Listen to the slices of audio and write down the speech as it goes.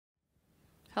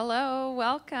Hello,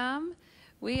 welcome.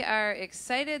 We are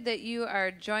excited that you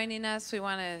are joining us. We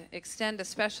want to extend a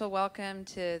special welcome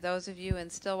to those of you in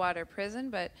Stillwater Prison,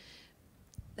 but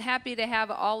happy to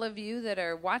have all of you that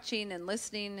are watching and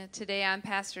listening today. I'm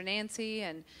Pastor Nancy,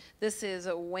 and this is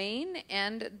Wayne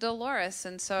and Dolores.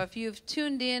 And so if you've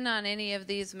tuned in on any of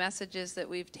these messages that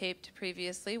we've taped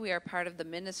previously, we are part of the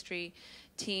ministry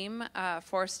team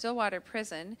for Stillwater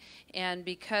Prison, and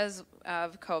because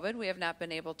of COVID we have not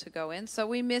been able to go in, so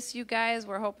we miss you guys.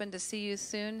 We're hoping to see you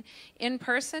soon in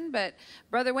person, but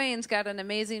Brother Wayne's got an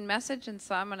amazing message, and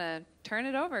so I'm going to turn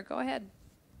it over. Go ahead.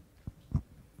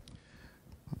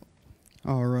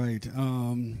 All right.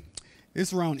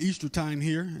 It's around Easter time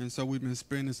here, and so we've been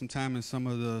spending some time in some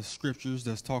of the scriptures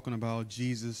that's talking about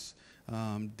Jesus'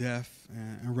 death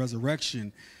and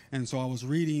resurrection. And so I was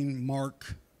reading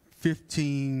Mark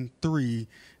 15:3,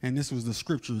 and this was the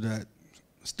scripture that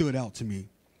stood out to me.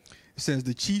 It says,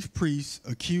 the chief priests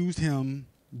accused him,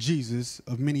 Jesus,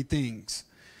 of many things.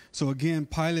 So again,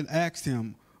 Pilate asked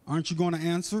him, aren't you going to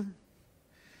answer?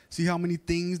 See how many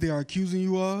things they are accusing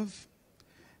you of?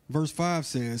 Verse 5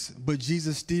 says, but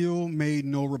Jesus still made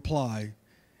no reply,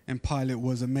 and Pilate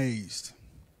was amazed.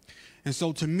 And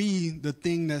so to me, the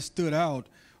thing that stood out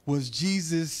was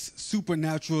Jesus'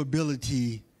 supernatural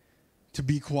ability to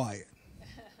be quiet. Yeah.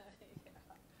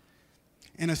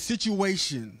 In a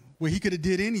situation where he could have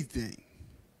did anything,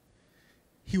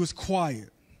 he was quiet.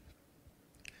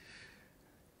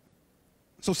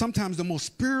 So sometimes the most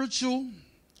spiritual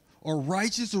or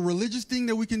righteous or religious thing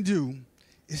that we can do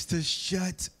is to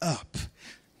shut up.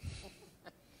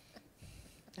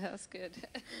 That's good.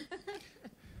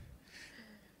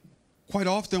 Quite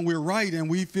often we're right and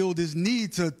we feel this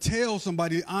need to tell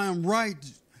somebody, I am right,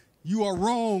 you are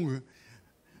wrong.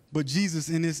 But Jesus,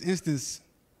 in this instance,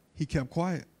 he kept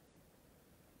quiet.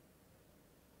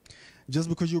 Just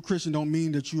because you're a Christian don't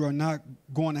mean that you are not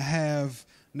going to have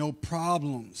no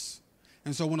problems.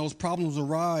 And so when those problems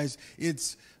arise,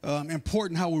 it's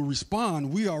important how we respond.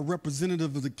 We are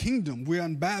representative of the kingdom. We're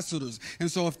ambassadors.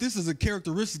 And so if this is a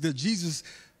characteristic that Jesus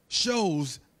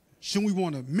shows, shouldn't we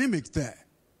want to mimic that?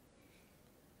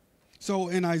 So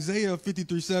in Isaiah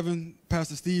 53:7,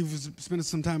 Pastor Steve was spending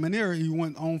some time in there. He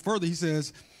went on further. He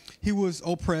says, he was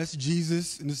oppressed,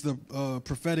 Jesus, and this is the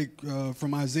prophetic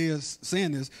from Isaiah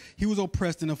saying this, he was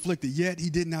oppressed and afflicted, yet he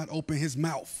did not open his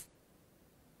mouth.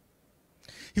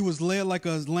 He was led like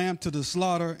a lamb to the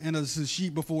slaughter, and as a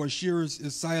sheep before a shearers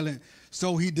is silent,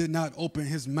 so he did not open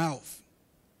his mouth.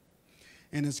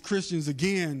 And as Christians,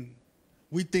 again,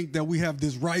 we think that we have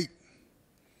this right,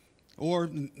 or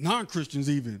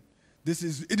non-Christians even.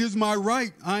 It is my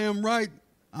right. I am right.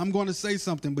 I'm going to say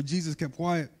something, but Jesus kept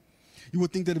quiet. You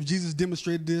would think that if Jesus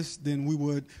demonstrated this, then we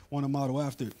would want to model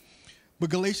after it. But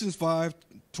Galatians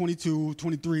 5:22,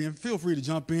 23, and feel free to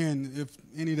jump in if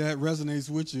any of that resonates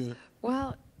with you.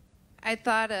 Well, I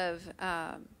thought of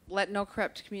let no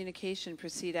corrupt communication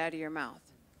proceed out of your mouth,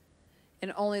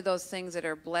 and only those things that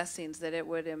are blessings, that it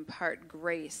would impart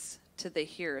grace to the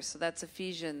hearer. So that's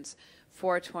Ephesians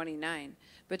 4:29.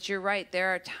 But you're right,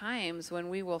 there are times when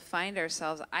we will find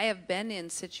ourselves, I have been in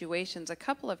situations a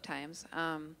couple of times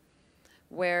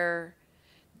where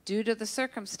due to the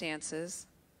circumstances,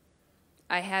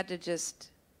 I had to just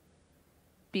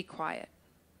be quiet.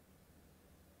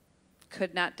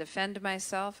 Could not defend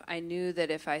myself. I knew that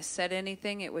if I said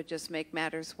anything, it would just make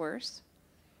matters worse.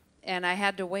 And I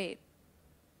had to wait.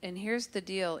 And here's the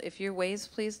deal. If your ways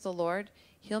please the Lord,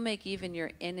 he'll make even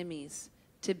your enemies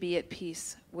to be at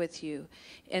peace with you.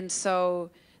 And so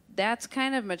that's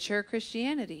kind of mature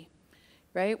Christianity,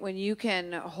 right? When you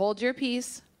can hold your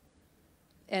peace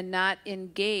and not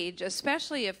engage,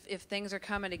 especially if things are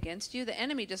coming against you. The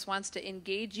enemy just wants to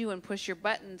engage you and push your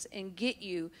buttons and get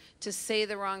you to say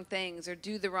the wrong things or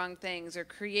do the wrong things or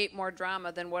create more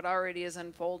drama than what already is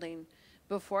unfolding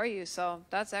before you. So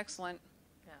that's excellent.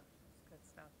 Yeah, good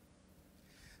stuff.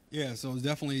 Yeah, so it's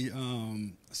definitely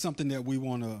something that we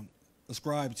want to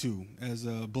ascribe to as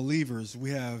believers. We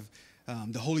have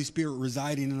the Holy Spirit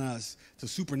residing in us to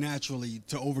supernaturally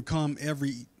to overcome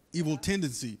every evil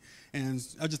tendency. And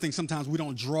I just think sometimes we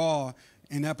don't draw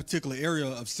in that particular area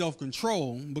of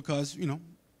self-control because,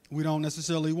 we don't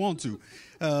necessarily want to.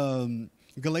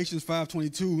 Galatians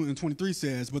 5:22 and 23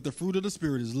 says, but the fruit of the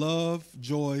Spirit is love,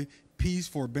 joy, peace,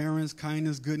 forbearance,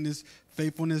 kindness, goodness,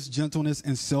 faithfulness, gentleness,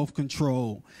 and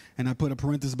self-control. And I put a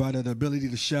parenthesis by that, the ability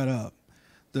to shut up,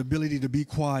 the ability to be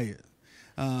quiet.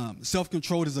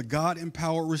 Self-control is a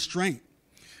God-empowered restraint,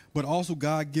 but also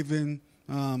God-given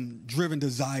driven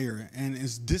desire and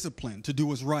is disciplined to do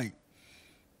what's right.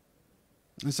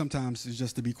 And sometimes it's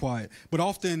just to be quiet. But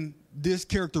often this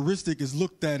characteristic is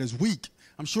looked at as weak.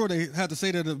 I'm sure they had to say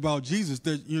that about Jesus,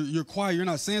 that you're quiet, you're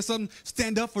not saying something,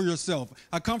 stand up for yourself.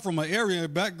 I come from an area, a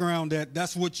background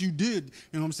that's what you did. You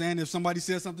know what I'm saying? If somebody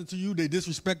said something to you, they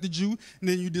disrespected you, and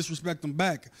then you disrespect them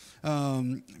back.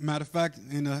 Matter of fact,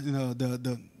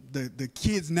 the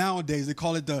kids nowadays, they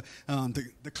call it the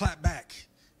clap back.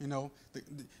 You know,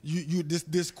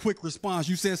 this quick response.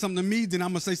 You said something to me, then I'm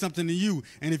going to say something to you.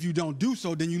 And if you don't do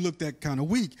so, then you look that kind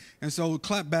of weak. And so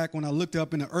clap back, when I looked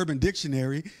up in the Urban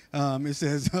Dictionary, it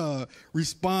says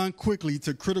respond quickly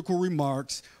to critical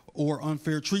remarks or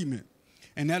unfair treatment.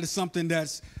 And that is something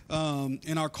that's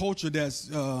in our culture that's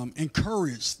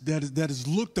encouraged, that is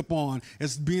looked upon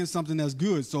as being something that's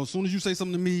good. So as soon as you say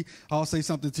something to me, I'll say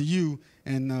something to you.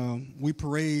 And we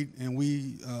parade and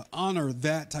we honor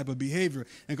that type of behavior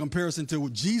in comparison to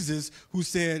Jesus, who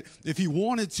said if he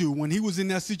wanted to, when he was in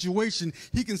that situation,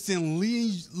 he can send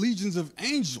legions of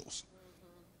angels.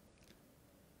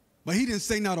 But he didn't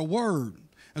say not a word.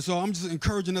 And so I'm just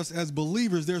encouraging us as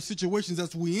believers. There are situations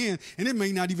that we in, and it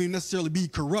may not even necessarily be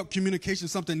corrupt communication,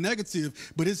 something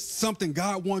negative, but it's something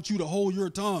God wants you to hold your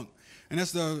tongue. And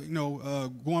that's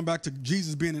going back to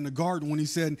Jesus being in the garden when he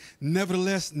said,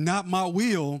 nevertheless, not my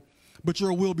will, but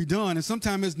your will be done. And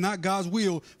sometimes it's not God's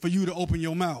will for you to open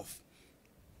your mouth.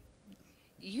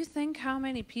 You think how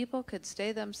many people could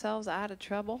stay themselves out of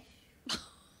trouble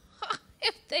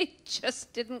if they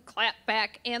just didn't clap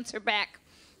back, answer back,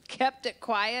 kept it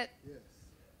quiet, yes,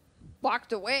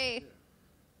 walked away?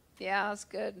 Yeah, that's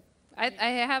good. I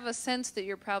have a sense that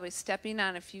you're probably stepping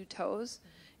on a few toes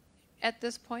at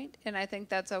this point, and I think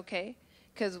that's okay,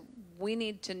 because we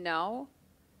need to know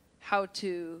how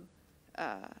to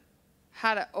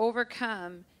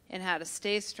overcome and how to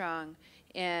stay strong.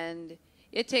 And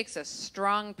it takes a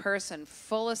strong person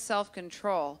full of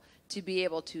self-control to be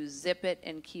able to zip it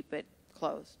and keep it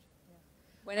closed. Yeah.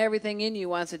 When everything in you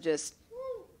wants to just...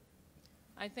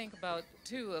 I think about,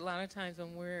 too, a lot of times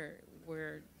when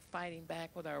we're fighting back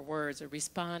with our words or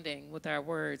responding with our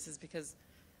words is because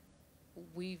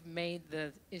we've made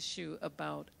the issue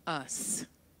about us.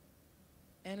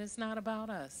 And it's not about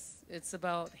us. It's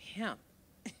about him.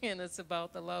 And it's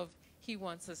about the love he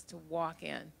wants us to walk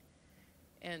in.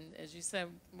 And as you said,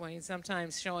 Wayne,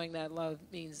 sometimes showing that love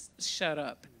means shut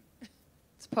up.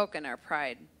 It's poking our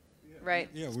pride, right?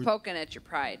 Yeah, it's poking at your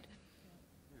pride.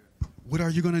 What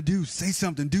are you going to do? Say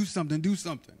something, do something, do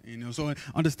something. You know, so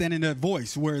understanding that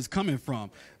voice, where it's coming from,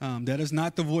 that is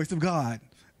not the voice of God.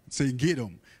 Say, get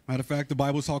him. Matter of fact, the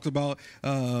Bible talks about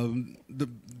the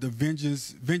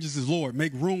vengeance is Lord.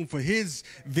 Make room for his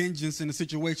vengeance in the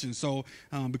situation. So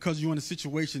because you're in a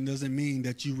situation doesn't mean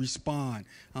that you respond.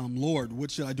 Lord,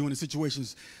 what should I do in the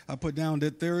situations? I put down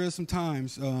that there is some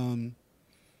times when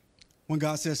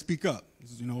God says speak up.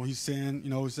 You know, he's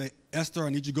saying, say, Esther, I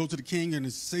need you to go to the king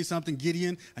and say something.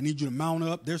 Gideon, I need you to mount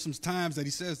up. There's some times that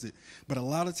he says it. But a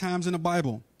lot of times in the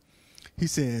Bible, he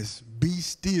says, be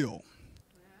still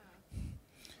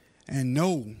and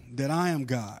know that I am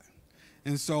God.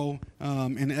 And so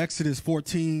in Exodus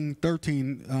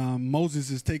 14:13,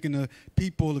 Moses is taking the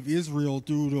people of Israel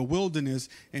through the wilderness,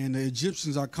 and the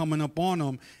Egyptians are coming up on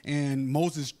them, and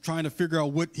Moses trying to figure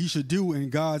out what he should do.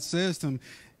 And God says to him,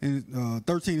 in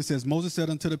 13, it says, Moses said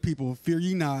unto the people, fear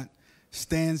ye not,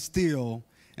 stand still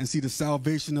and see the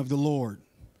salvation of the Lord,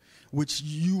 which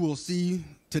you will see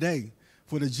today.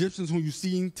 For the Egyptians whom you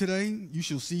see today, you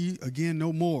shall see again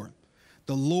no more.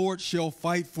 The Lord shall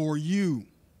fight for you.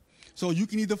 So you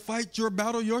can either fight your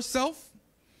battle yourself,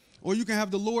 or you can have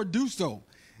the Lord do so.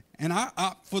 And I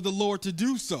opt for the Lord to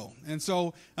do so. And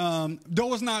so,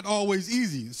 though it's not always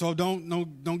easy, so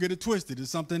don't get it twisted. It's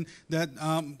something that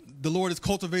the Lord is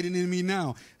cultivating in me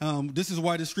now. This is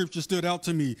why the scripture stood out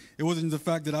to me. It wasn't the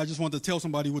fact that I just wanted to tell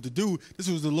somebody what to do. This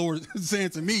was the Lord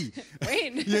saying to me.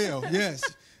 Wait. Yes.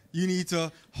 You need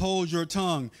to hold your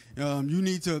tongue.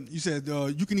 You said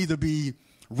you can either be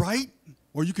right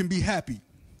or you can be happy.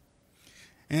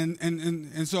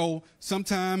 And so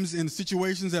sometimes in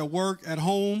situations at work, at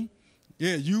home,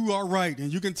 yeah, you are right,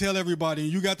 and you can tell everybody,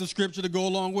 and you got the scripture to go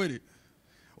along with it.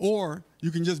 Or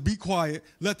you can just be quiet,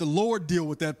 let the Lord deal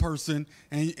with that person,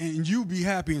 and you be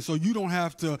happy. And so you don't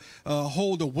have to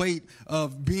hold the weight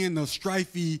of being a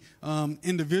strifey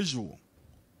individual.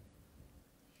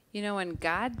 You know, when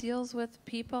God deals with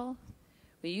people,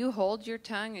 when you hold your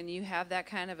tongue and you have that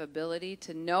kind of ability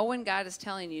to know when God is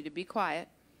telling you to be quiet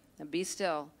and be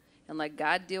still and let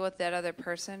God deal with that other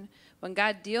person, when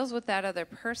God deals with that other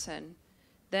person,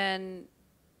 then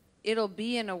it'll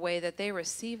be in a way that they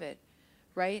receive it,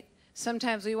 right?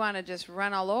 Sometimes we want to just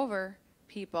run all over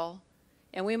people,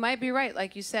 and we might be right,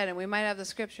 like you said, and we might have the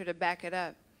scripture to back it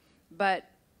up, but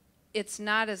it's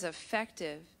not as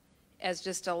effective as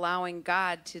just allowing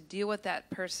God to deal with that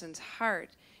person's heart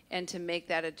and to make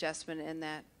that adjustment in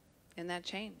that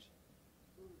change.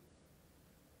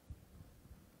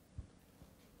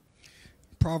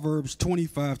 Proverbs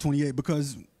 25:28,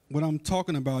 because what I'm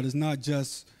talking about is not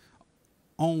just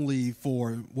only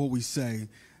for what we say.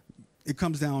 It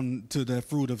comes down to the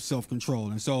fruit of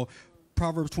self-control. And so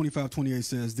Proverbs 25:28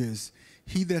 says this: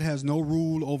 he that has no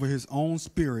rule over his own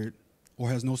spirit or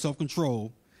has no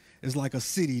self-control is like a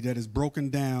city that is broken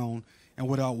down and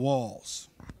without walls.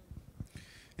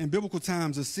 In biblical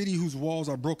times, a city whose walls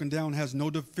are broken down has no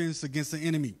defense against the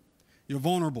enemy. You're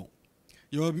vulnerable.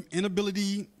 Your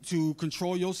inability to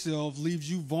control yourself leaves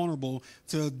you vulnerable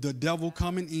to the devil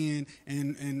coming in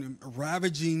and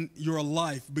ravaging your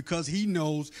life, because he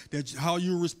knows that how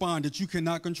you respond, that you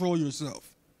cannot control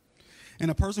yourself. And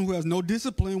a person who has no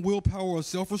discipline, willpower, or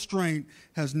self-restraint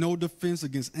has no defense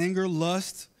against anger,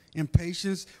 lust,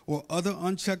 impatience, or other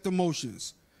unchecked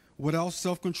emotions. Without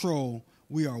self-control,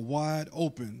 we are wide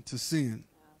open to sin.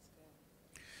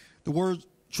 The word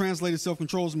translated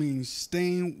self-control means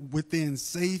staying within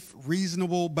safe,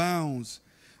 reasonable bounds,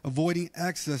 avoiding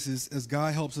excesses as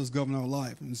God helps us govern our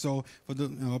life. And so for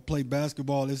I play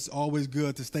basketball, it's always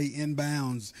good to stay in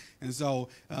bounds. And so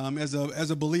as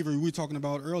a believer, we were talking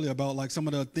about earlier about like some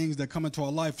of the things that come into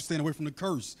our life, staying away from the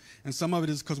curse. And some of it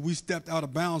is because we stepped out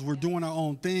of bounds. We're doing our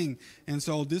own thing. And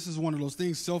so this is one of those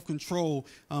things. Self-control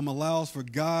allows for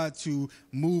God to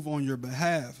move on your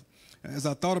behalf. As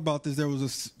I thought about this, there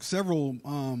was several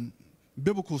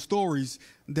biblical stories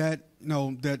that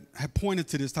that had pointed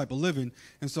to this type of living.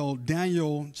 And so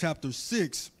Daniel chapter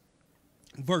 6,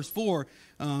 verse 4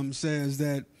 says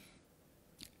that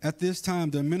at this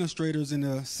time the administrators and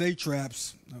the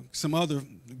satraps, some other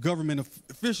government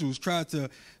officials, tried to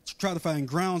find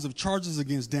grounds of charges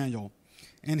against Daniel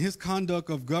and his conduct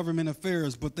of government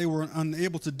affairs, but they were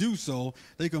unable to do so.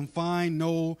 They could find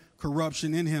no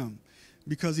corruption in him,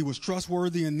 because he was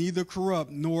trustworthy and neither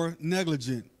corrupt nor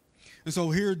negligent. And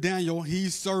so here Daniel,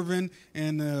 he's serving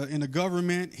in the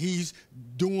government. He's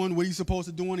doing what he's supposed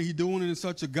to do, and he's doing it in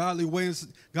such a godly way,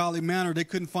 godly manner. They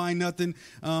couldn't find nothing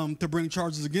to bring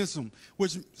charges against him.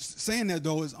 Which, saying that,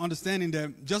 though, is understanding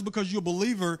that just because you're a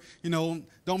believer,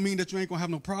 don't mean that you ain't going to have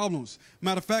no problems.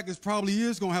 Matter of fact, it probably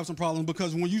is going to have some problems,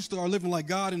 because when you start living like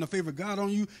God and the favor of God on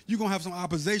you, you're going to have some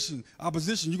opposition. You're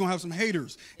going to have some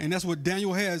haters. And that's what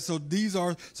Daniel has. So these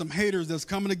are some haters that's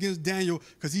coming against Daniel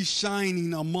because he's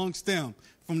shining amongst them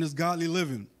from this godly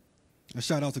living. A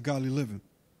shout out to godly living.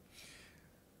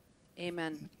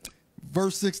 Amen.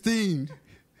 Verse 16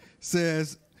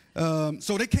 says,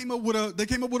 so they came up with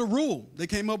a rule. They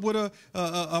came up with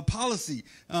a policy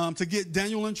to get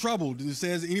Daniel in trouble. It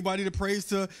says anybody that prays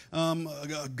to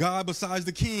God besides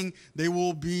the king, they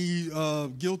will be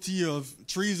guilty of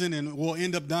treason and will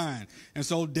end up dying. And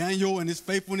so Daniel and his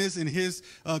faithfulness and his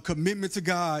commitment to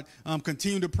God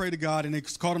continued to pray to God, and they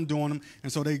caught him doing them.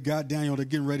 And so they got Daniel. They're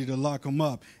getting ready to lock him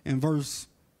up. And verse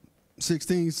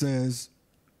 16 says,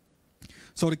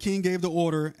 so the king gave the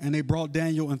order, and they brought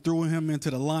Daniel and threw him into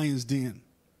the lion's den.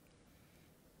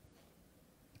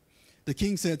 The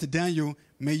king said to Daniel,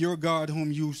 may your God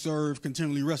whom you serve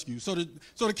continually rescue you. So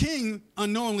the king,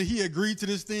 unknowingly, he agreed to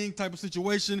this thing type of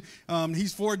situation.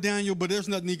 He's for Daniel, but there's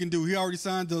nothing he can do. He already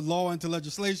signed the law into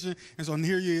legislation, and so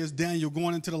here he is, Daniel,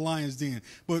 going into the lion's den.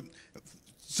 But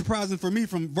surprising for me,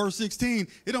 from verse 16,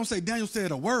 it don't say Daniel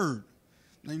said a word.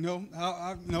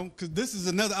 Because this is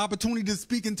another opportunity to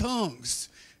speak in tongues,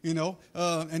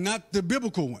 and not the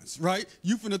biblical ones, right?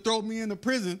 You finna throw me in the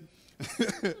prison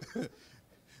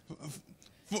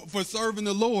for serving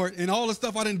the Lord and all the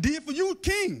stuff I done did for you,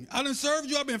 king. I done served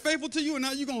you, I've been faithful to you, and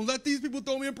now you're going to let these people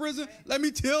throw me in prison? Let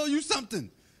me tell you something.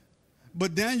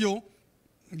 But Daniel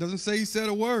doesn't say he said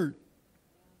a word.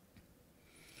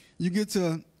 You get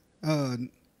to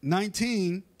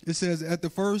 19, it says, at the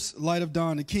first light of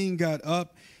dawn, the king got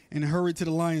up and hurried to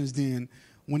the lion's den.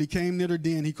 When he came near the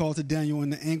den, he called to Daniel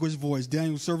in an anguished voice,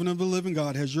 Daniel, servant of the living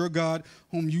God, has your God,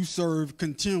 whom you serve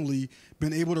continually,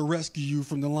 been able to rescue you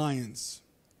from the lions?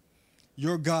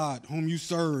 Your God, whom you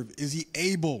serve, is he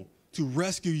able to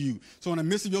rescue you? So in the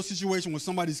midst of your situation, when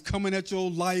somebody's coming at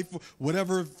your life,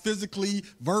 whatever, physically,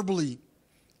 verbally,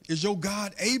 is your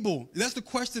God able? That's the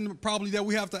question probably that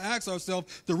we have to ask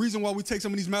ourselves. The reason why we take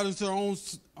some of these matters to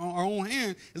our own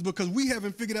hand is because we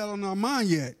haven't figured out in our mind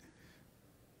yet.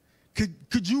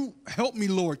 Could you help me,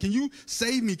 Lord? Can you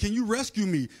save me? Can you rescue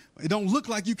me? It don't look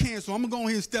like you can, so I'm going to go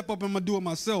ahead and step up and I'm going to do it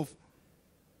myself.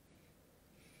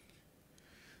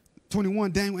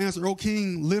 21, Daniel answered, "O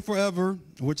king, live forever,"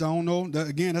 which I don't know.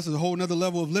 Again, that's a whole nother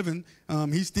level of living.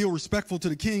 He's still respectful to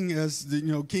the king as the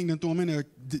king didn't throw him in there.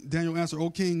 Daniel answered, "O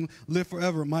king, live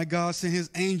forever. My God sent his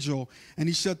angel, and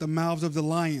he shut the mouths of the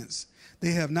lions.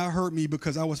 They have not hurt me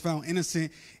because I was found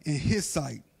innocent in his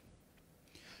sight.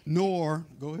 Nor,"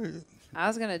 go ahead. I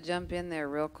was going to jump in there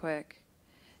real quick.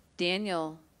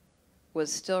 Daniel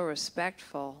was still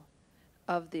respectful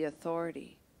of the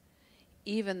authority,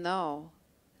 even though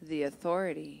the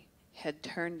authority had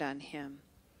turned on him.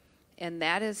 And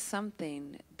that is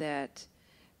something that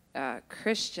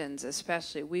Christians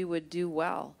especially, we would do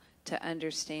well to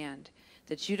understand,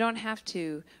 that you don't have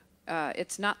to,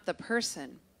 it's not the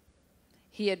person.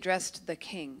 He addressed the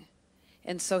king.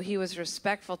 And so he was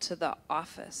respectful to the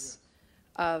office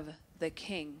of the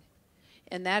king.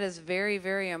 And that is very,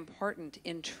 very important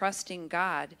in trusting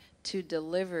God to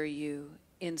deliver you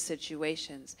in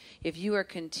situations. If you are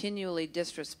continually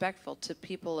disrespectful to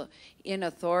people in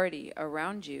authority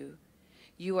around you,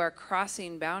 you are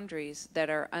crossing boundaries that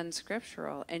are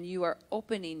unscriptural, and you are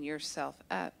opening yourself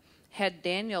up. Had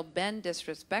Daniel been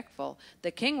disrespectful,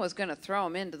 the king was going to throw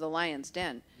him into the lion's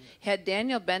den. Had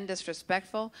Daniel been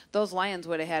disrespectful, those lions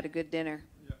would have had a good dinner.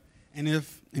 And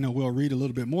if, we'll read a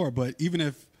little bit more, but even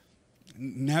if,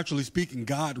 naturally speaking,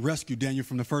 God rescued Daniel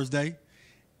from the first day,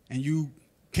 and you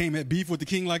came at beef with the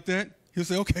king like that, he'll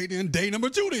say, okay, then day number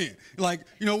 2 then. Like,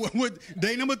 with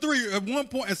day number 3,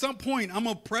 at some point, I'm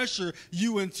going to pressure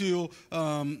you until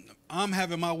I'm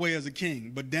having my way as a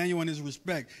king. But Daniel, in his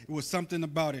respect, it was something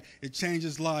about it. It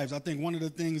changes lives. I think one of the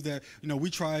things that, we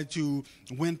try to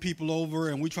win people over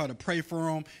and we try to pray for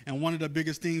them. And one of the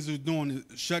biggest things we're doing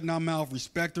is shutting our mouth,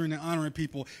 respecting and honoring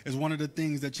people is one of the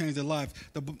things that change their life.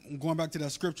 Going back to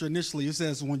that scripture initially, it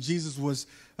says when Jesus was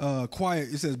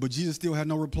quiet, it says, but Jesus still had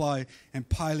no reply and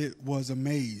Pilate was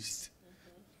amazed.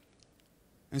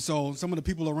 And so some of the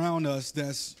people around us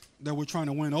that we're trying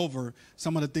to win over,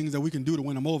 some of the things that we can do to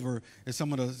win them over is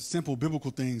some of the simple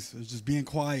biblical things. It's just being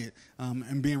quiet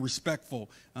and being respectful.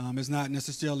 It's not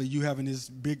necessarily you having this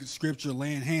big scripture,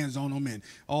 laying hands on them and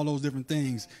all those different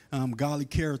things. Godly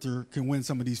character can win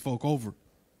some of these folk over.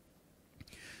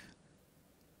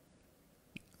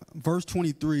 Verse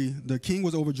 23, the king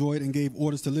was overjoyed and gave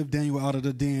orders to lift Daniel out of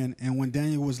the den. And when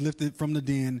Daniel was lifted from the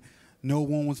den, no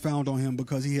one was found on him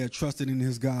because he had trusted in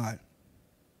his God.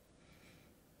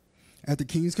 At the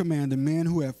king's command, the men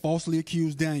who had falsely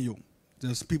accused Daniel,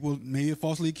 just people may have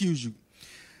falsely accused you,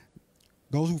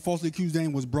 those who falsely accused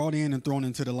Daniel was brought in and thrown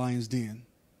into the lion's den,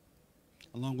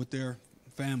 along with their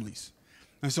families.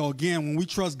 And so again, when we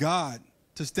trust God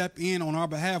to step in on our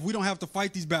behalf, we don't have to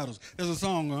fight these battles. There's a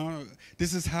song,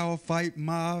 this is how I fight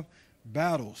my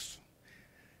battles.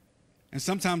 And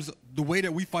sometimes the way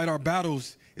that we fight our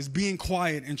battles is being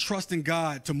quiet and trusting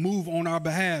God to move on our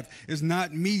behalf. It's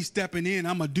not me stepping in,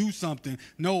 I'm going to do something.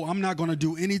 No, I'm not going to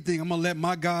do anything. I'm going to let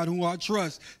my God, who I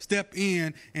trust, step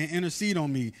in and intercede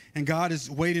on me. And God is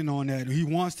waiting on that. He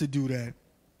wants to do that.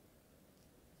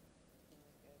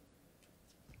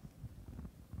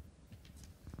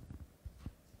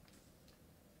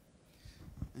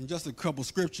 And just a couple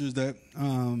scriptures that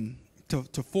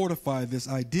to fortify this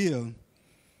idea.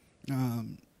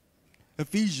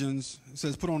 Ephesians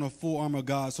says, put on a full armor of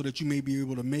God so that you may be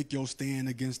able to make your stand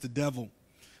against the devil.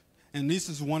 And this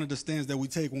is one of the stands that we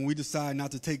take when we decide not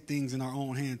to take things in our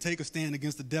own hand. Take a stand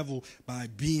against the devil by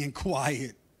being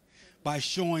quiet, by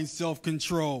showing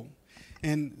self-control.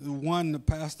 And the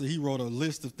pastor, he wrote a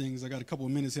list of things. I got a couple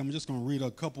of minutes here. I'm just going to read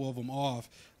a couple of them off,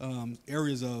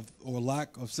 areas of or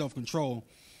lack of self-control.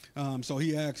 So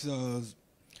he asks,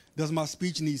 does my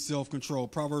speech need self-control?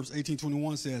 Proverbs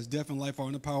 18:21 says, death and life are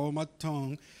in the power of my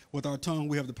tongue. With our tongue,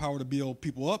 we have the power to build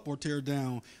people up or tear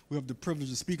down. We have the privilege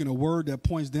of speaking a word that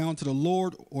points down to the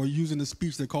Lord or using a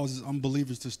speech that causes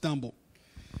unbelievers to stumble.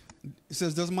 It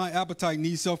says, does my appetite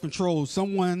need self-control?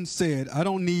 Someone said, I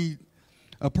don't need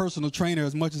a personal trainer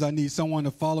as much as I need someone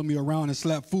to follow me around and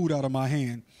slap food out of my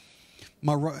hand.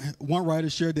 One writer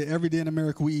shared that every day in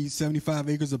America we eat 75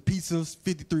 acres of pizzas,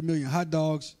 53 million hot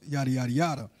dogs, yada, yada,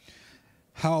 yada.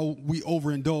 How we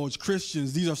overindulge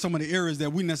Christians, these are some of the areas that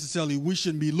we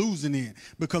shouldn't be losing in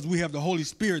because we have the Holy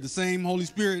Spirit, the same Holy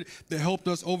Spirit that helped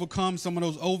us overcome some of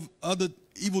those other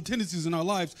evil tendencies in our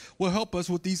lives will help us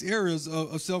with these areas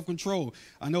of self-control.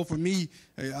 I know for me,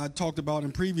 I talked about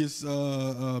in previous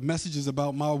messages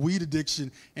about my weed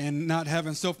addiction and not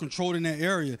having self-control in that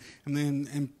area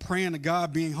and praying to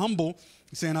God, being humble,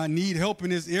 saying, I need help in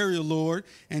this area, Lord,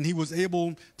 and he was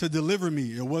able to deliver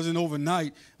me. It wasn't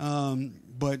overnight,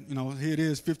 but, you know, here it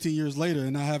is 15 years later,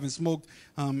 and I haven't smoked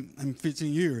in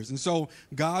 15 years. And so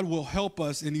God will help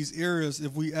us in these areas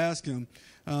if we ask him.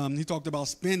 He talked about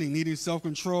spending, needing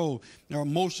self-control, our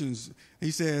emotions.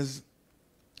 He says,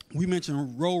 we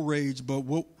mentioned road rage, but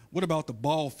what about the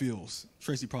ball fields?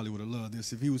 Tracy probably would have loved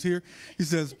this if he was here. He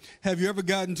says, have you ever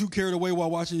gotten too carried away while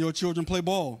watching your children play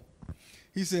ball?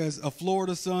 He says, a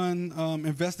Florida Sun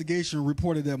investigation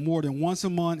reported that more than once a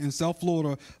month in South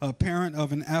Florida, a parent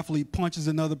of an athlete punches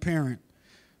another parent,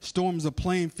 storms a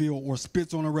playing field, or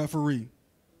spits on a referee.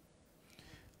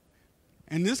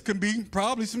 And this can be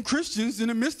probably some Christians in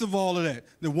the midst of all of that.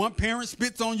 The one parent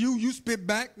spits on you, you spit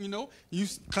back, you know, you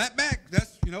clap back.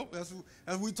 That's, you know, that's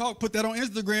as we talk, put that on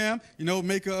Instagram, you know,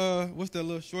 make a, what's that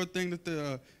little short thing that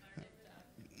the,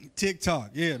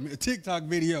 TikTok, yeah, a TikTok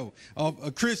video of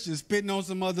a Christian spitting on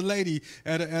some other lady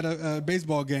at a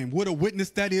baseball game. What a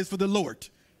witness that is for the Lord.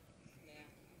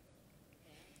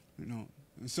 You know,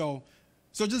 and so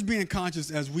just being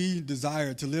conscious as we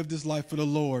desire to live this life for the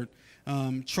Lord,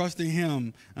 trusting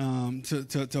him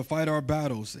to fight our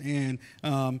battles. And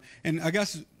I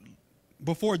guess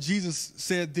before Jesus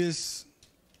said this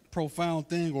profound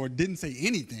thing or didn't say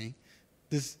anything,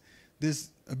 this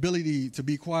ability to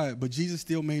be quiet, but Jesus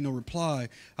still made no reply.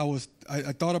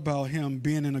 I thought about him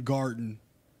being in a garden.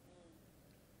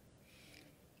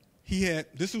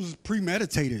 This was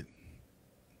premeditated.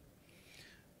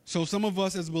 So some of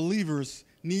us as believers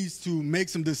needs to make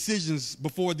some decisions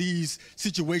before these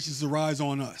situations arise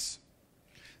on us.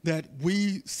 That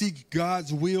we seek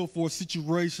God's will for a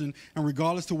situation, and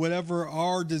regardless to whatever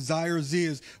our desires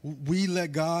is, we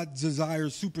let God's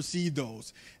desires supersede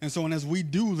those. And so, and as we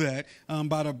do that,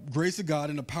 by the grace of God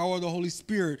and the power of the Holy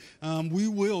Spirit, we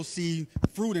will see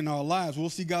fruit in our lives. We'll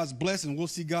see God's blessing. We'll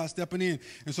see God stepping in.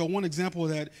 And so one example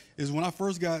of that is when I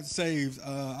first got saved,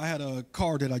 I had a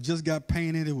car that I just got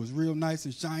painted. It was real nice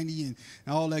and shiny and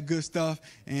all that good stuff.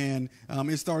 And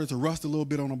it started to rust a little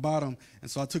bit on the bottom.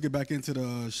 And so I took it back into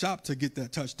the shop to get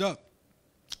that touched up.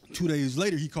 2 days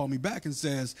later, he called me back and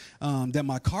says that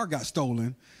my car got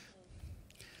stolen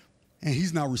and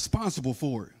he's not responsible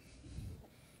for it.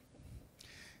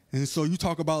 And so you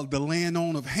talk about the laying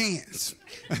on of hands.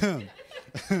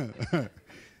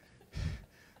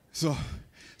 So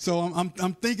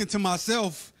I'm thinking to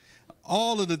myself,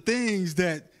 all of the things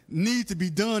that need to be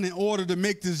done in order to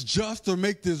make this just or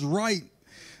make this right.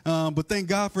 But thank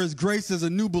God for his grace as a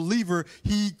new believer.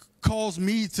 He calls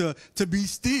me to be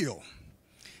still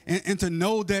and to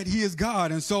know that he is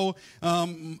God. And so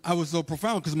I was so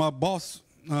profound because my boss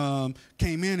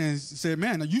came in and said,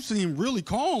 man, you seem really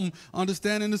calm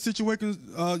understanding the situation.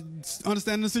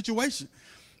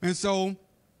 And so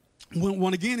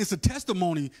when again, it's a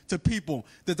testimony to people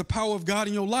that the power of God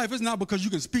in your life is not because you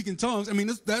can speak in tongues. I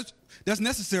mean, that's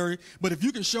necessary. But if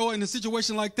you can show in a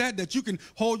situation like that you can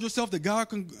hold yourself, that God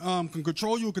can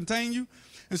control you or contain you.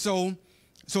 And so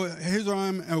here's where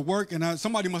I'm at work, and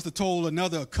somebody must have told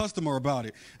another customer about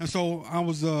it. And so I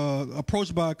was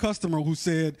approached by a customer who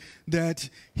said that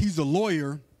he's a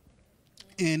lawyer,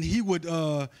 and he would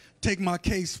take my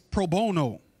case pro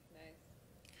bono.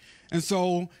 And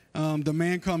so the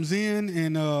man comes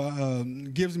in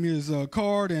and gives me his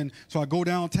card. And so I go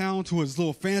downtown to his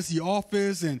little fancy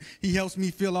office, and he helps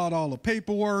me fill out all the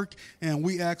paperwork. And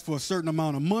we ask for a certain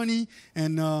amount of money.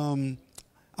 And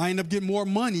I end up getting more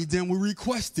money than we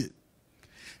requested.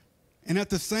 And at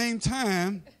the same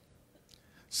time,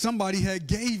 somebody had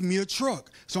gave me a truck.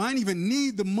 So I didn't even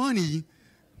need the money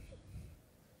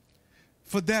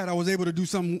for that. I was able to do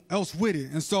something else with it.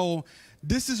 And so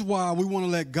this is why we want to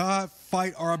let God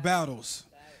fight our battles.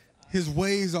 His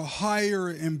ways are higher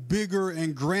and bigger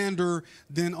and grander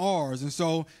than ours. And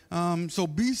so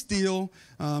be still,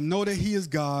 know that he is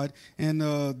God, and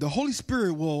the Holy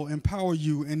Spirit will empower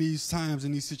you in these times,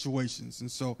 in these situations.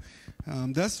 And so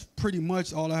that's pretty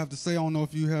much all I have to say. I don't know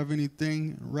if you have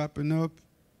anything wrapping up.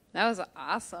 That was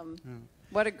awesome. Yeah.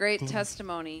 What a great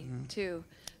testimony, too.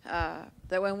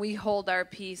 That when we hold our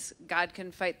peace, God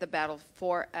can fight the battle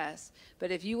for us.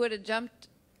 But if you would have jumped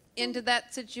into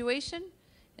that situation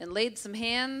and laid some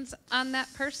hands on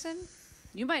that person,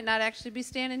 you might not actually be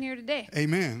standing here today.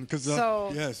 Amen.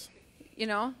 Yes. You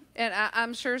know, and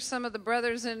I'm sure some of the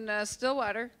brothers in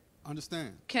Stillwater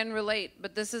understand, can relate.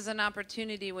 But this is an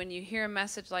opportunity when you hear a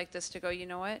message like this to go, you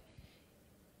know what?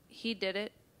 He did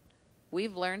it.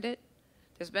 We've learned it.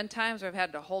 There's been times where I've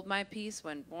had to hold my peace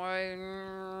when, boy,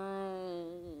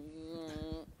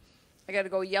 I got to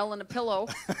go yell in a pillow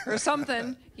or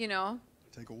something, you know.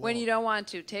 Take a walk. When you don't want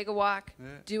to. Take a walk. Yeah.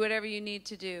 Do whatever you need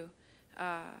to do.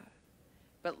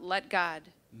 But let God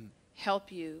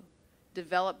help you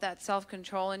develop that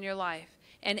self-control in your life.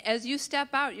 And as you step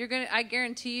out, I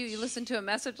guarantee you listen to a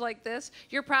message like this,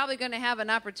 you're probably going to have an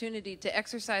opportunity to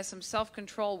exercise some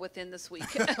self-control within this week.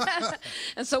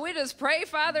 And so we just pray,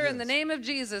 Father, in the name of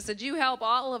Jesus, that you help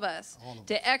all of us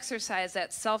to exercise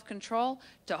that self-control,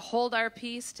 to hold our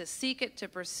peace, to seek it, to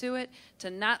pursue it,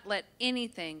 to not let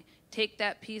anything take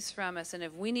that peace from us. And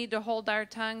if we need to hold our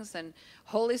tongues, then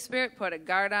Holy Spirit, put a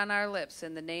guard on our lips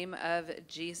in the name of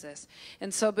Jesus.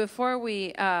 And so before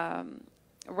we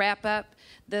wrap up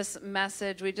this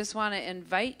message, we just want to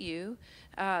invite you,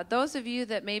 those of you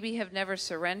that maybe have never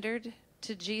surrendered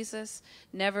to Jesus,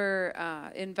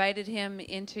 never invited him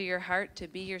into your heart to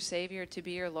be your Savior, to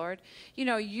be your Lord, you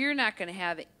know, you're not going to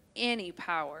have any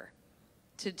power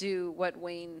to do what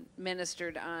Wayne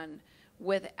ministered on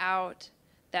without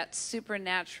that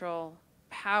supernatural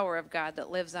power of God that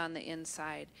lives on the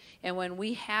inside. And when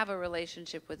we have a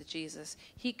relationship with Jesus,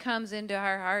 he comes into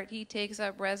our heart, he takes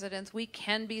up residence. We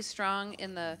can be strong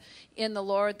in the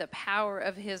Lord, the power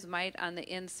of his might on the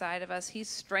inside of us. He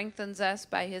strengthens us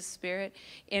by his Spirit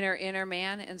in our inner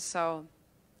man. And so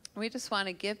we just want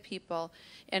to give people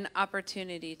an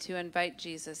opportunity to invite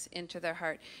Jesus into their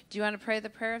heart. Do you want to pray the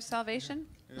prayer of salvation?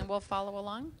 Yeah. And we'll follow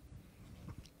along.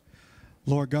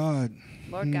 Lord God.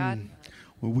 Lord God.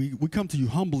 Well, we come to you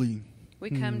humbly. We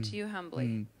come to you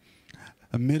humbly.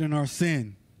 Admitting our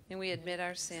sin. And we admit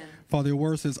our sin. Father, your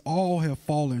word says all have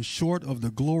fallen short of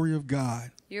the glory of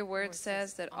God. Your word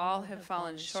says that all have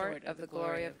fallen short of the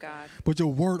glory of God. But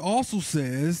your word also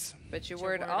says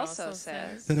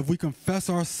that if we confess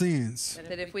our sins,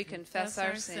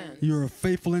 you are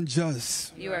faithful and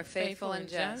just. You are faithful and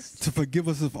just to forgive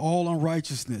us of all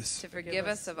unrighteousness. To forgive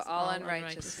us of all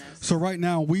unrighteousness. So right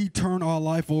now we turn our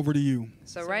life over to you.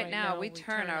 So right now we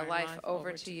turn our life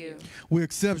over to you. We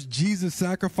accept Jesus'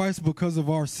 sacrifice because of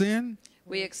our sin.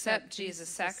 We accept Jesus'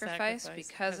 sacrifice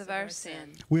because of our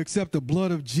sin. We accept the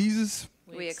blood of Jesus.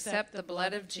 We accept the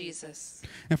blood of Jesus.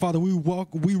 And Father, we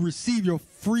receive your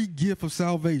free gift of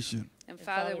salvation. And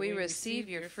Father, we receive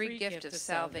your free gift of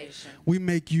salvation. We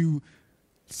make you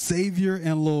Savior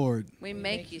and Lord. We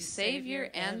make you Savior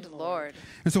and Lord.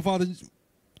 And so, Father,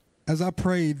 as I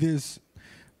pray this,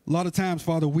 a lot of times,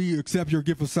 Father, we accept your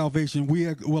gift of salvation. We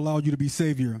will allow you to be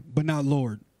Savior, but not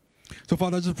Lord. So,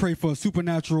 Father, I just pray for a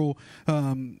supernatural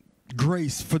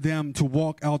grace for them to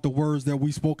walk out the words that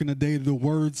we spoke in today, the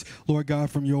words, Lord God,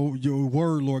 from your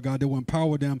word, Lord God, that will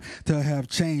empower them to have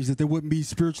change, that they wouldn't be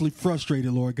spiritually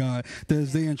frustrated, Lord God, that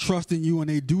as they entrust in you and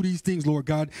they do these things, Lord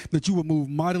God, that you will move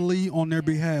mightily on their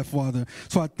behalf, Father.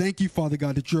 So I thank you, Father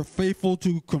God, that you're faithful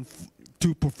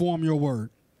to perform your word.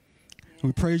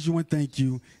 We praise you and thank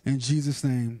you in Jesus'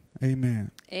 name.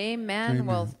 Amen. Amen. Amen.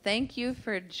 Well, thank you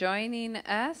for joining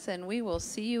us, and we will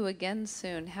see you again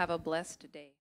soon. Have a blessed day.